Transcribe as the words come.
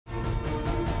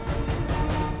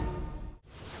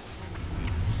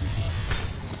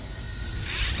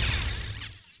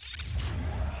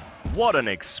What an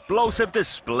explosive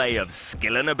display of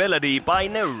skill and ability by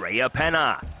Nerea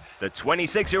Pena. The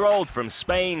 26-year-old from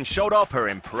Spain showed off her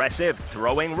impressive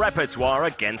throwing repertoire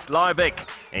against Zderic,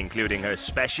 including her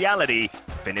speciality,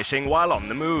 finishing while on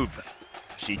the move.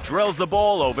 She drills the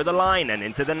ball over the line and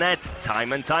into the net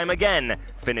time and time again,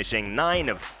 finishing 9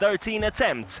 of 13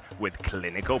 attempts with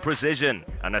clinical precision.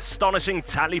 An astonishing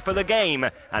tally for the game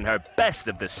and her best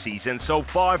of the season so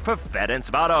far for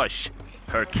Ferencváros.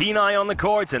 Her keen eye on the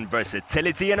court and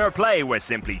versatility in her play were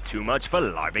simply too much for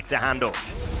Zderic to handle.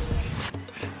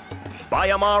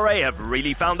 Baia Mare have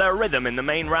really found their rhythm in the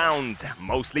main round,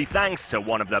 mostly thanks to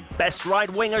one of the best right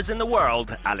wingers in the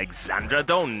world, Alexandra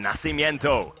do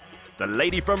Nascimento. The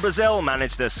lady from Brazil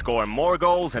managed to score more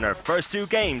goals in her first 2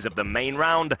 games of the main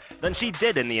round than she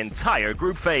did in the entire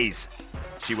group phase.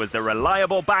 She was the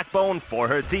reliable backbone for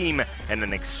her team in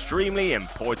an extremely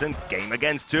important game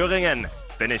against Thüringen,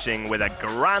 finishing with a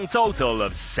grand total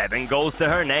of 7 goals to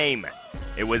her name.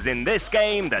 It was in this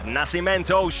game that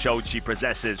Nascimento showed she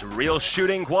possesses real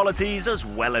shooting qualities as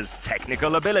well as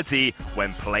technical ability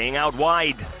when playing out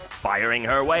wide, firing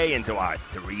her way into our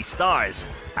 3 stars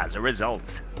as a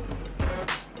result.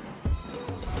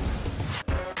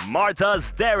 Marta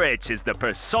Zderic is the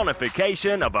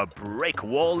personification of a brick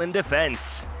wall in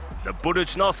defense. The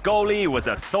Buducnost goalie was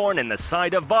a thorn in the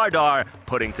side of Vardar,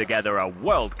 putting together a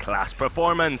world-class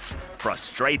performance,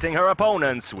 frustrating her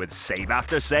opponents with save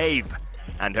after save.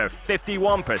 And her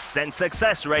 51%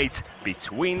 success rate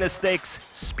between the sticks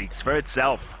speaks for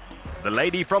itself. The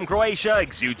lady from Croatia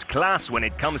exudes class when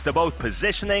it comes to both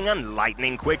positioning and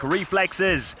lightning-quick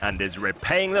reflexes, and is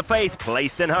repaying the faith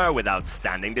placed in her with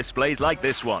outstanding displays like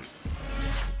this one.